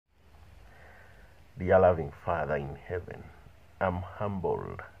Dear loving Father in heaven, I'm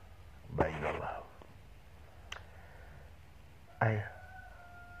humbled by your love. I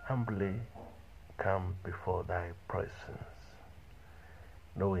humbly come before thy presence,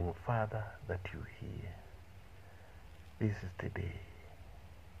 knowing, Father, that you hear. This is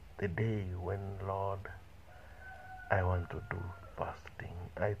the day when, Lord, I want to do fasting.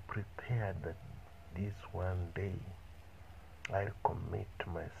 I prepared that this one day I'll commit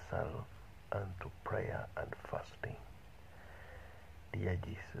myself unto prayer and fasting. Dear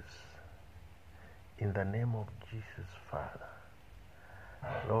Jesus, in the name of Jesus, Father,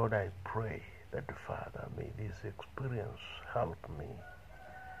 Lord, I pray that, Father, may this experience help me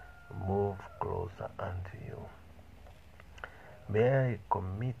move closer unto you. May I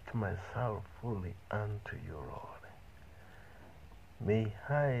commit myself fully unto you, Lord. May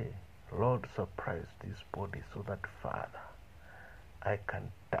I, Lord, surprise this body so that, Father, I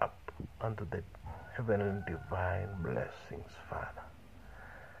can tap unto the heavenly divine blessings, Father.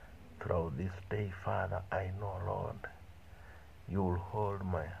 Throughout this day, Father, I know, Lord, you'll hold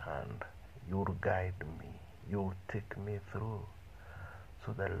my hand, you'll guide me, you'll take me through.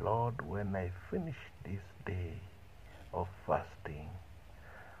 So that, Lord, when I finish this day of fasting,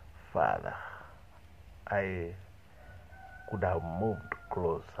 Father, I could have moved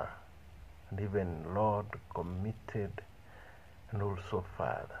closer and even, Lord, committed, and also,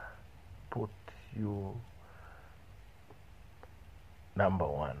 Father, put you number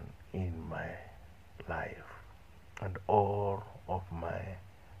one in my life and all of my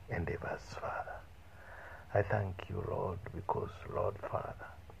endeavors, Father. I thank you, Lord, because, Lord, Father,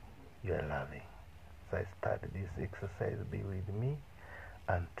 you are loving. As I start this exercise, be with me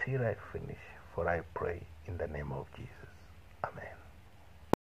until I finish, for I pray in the name of Jesus. Amen.